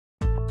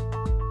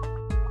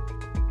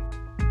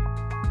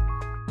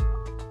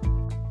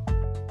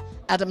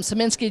Adam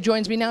Sieminski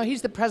joins me now.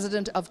 He's the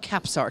president of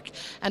KAPSARC.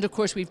 And of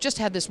course, we've just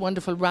had this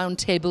wonderful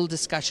roundtable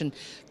discussion,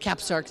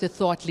 KAPSARC, the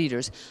thought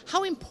leaders.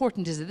 How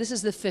important is it? This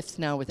is the fifth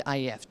now with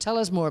IEF. Tell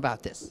us more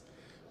about this.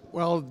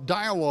 Well,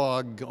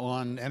 dialogue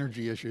on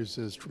energy issues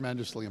is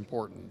tremendously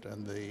important,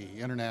 and the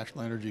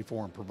International Energy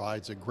Forum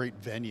provides a great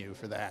venue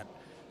for that.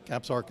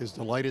 KAPSARC is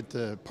delighted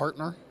to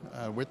partner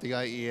with the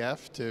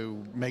IEF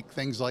to make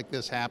things like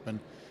this happen.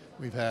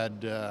 We've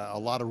had a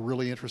lot of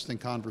really interesting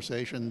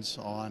conversations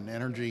on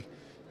energy,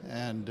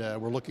 and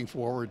we're looking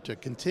forward to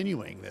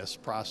continuing this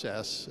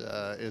process.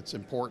 It's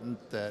important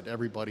that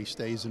everybody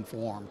stays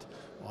informed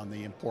on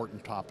the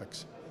important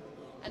topics.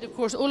 And of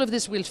course, all of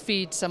this will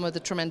feed some of the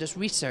tremendous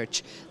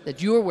research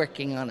that you're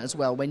working on as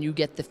well when you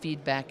get the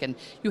feedback, and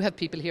you have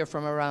people here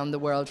from around the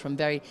world from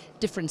very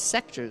different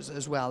sectors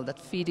as well that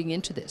feeding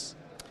into this.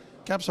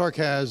 KAPSARC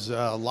has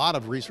a lot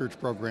of research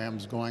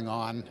programs going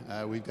on.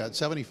 We've got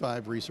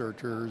 75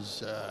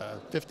 researchers,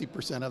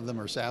 50% of them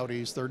are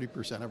Saudis,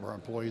 30% of our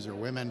employees are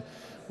women.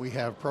 We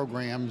have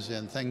programs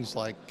in things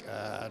like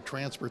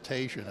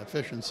transportation,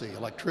 efficiency,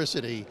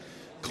 electricity,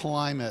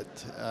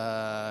 climate,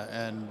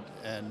 and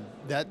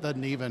that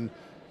doesn't even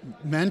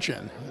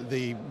mention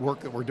the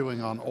work that we're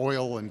doing on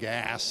oil and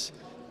gas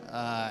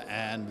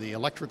and the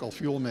electrical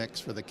fuel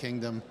mix for the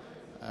kingdom.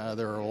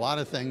 There are a lot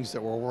of things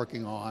that we're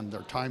working on.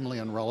 They're timely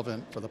and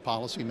relevant for the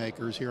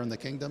policymakers here in the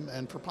kingdom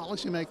and for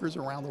policymakers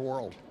around the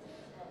world.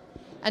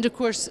 And of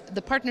course,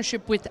 the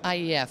partnership with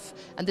IEF,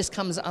 and this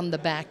comes on the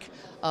back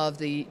of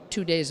the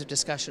 2 days of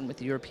discussion with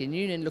the European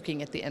Union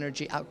looking at the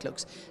energy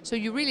outlooks. So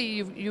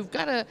you've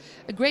got a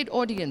great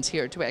audience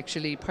here to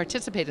actually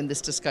participate in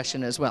this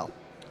discussion as well.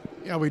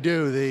 Yeah, we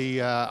do. The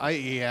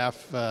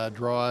IEF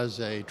draws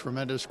a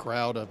tremendous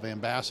crowd of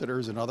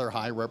ambassadors and other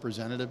high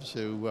representatives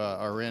who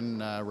are in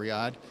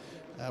Riyadh.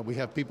 We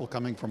have people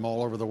coming from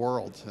all over the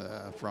world,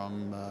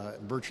 from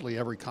virtually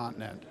every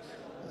continent.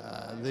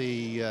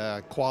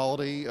 The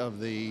quality of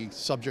the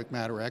subject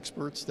matter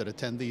experts that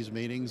attend these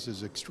meetings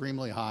is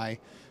extremely high,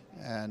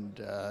 and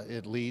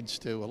it leads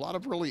to a lot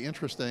of really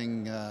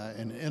interesting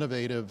and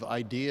innovative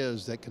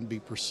ideas that can be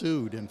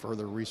pursued in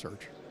further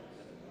research.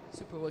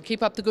 Super. Well,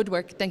 keep up the good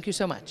work. Thank you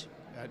so much.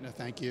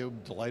 Thank you.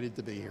 Delighted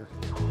to be here.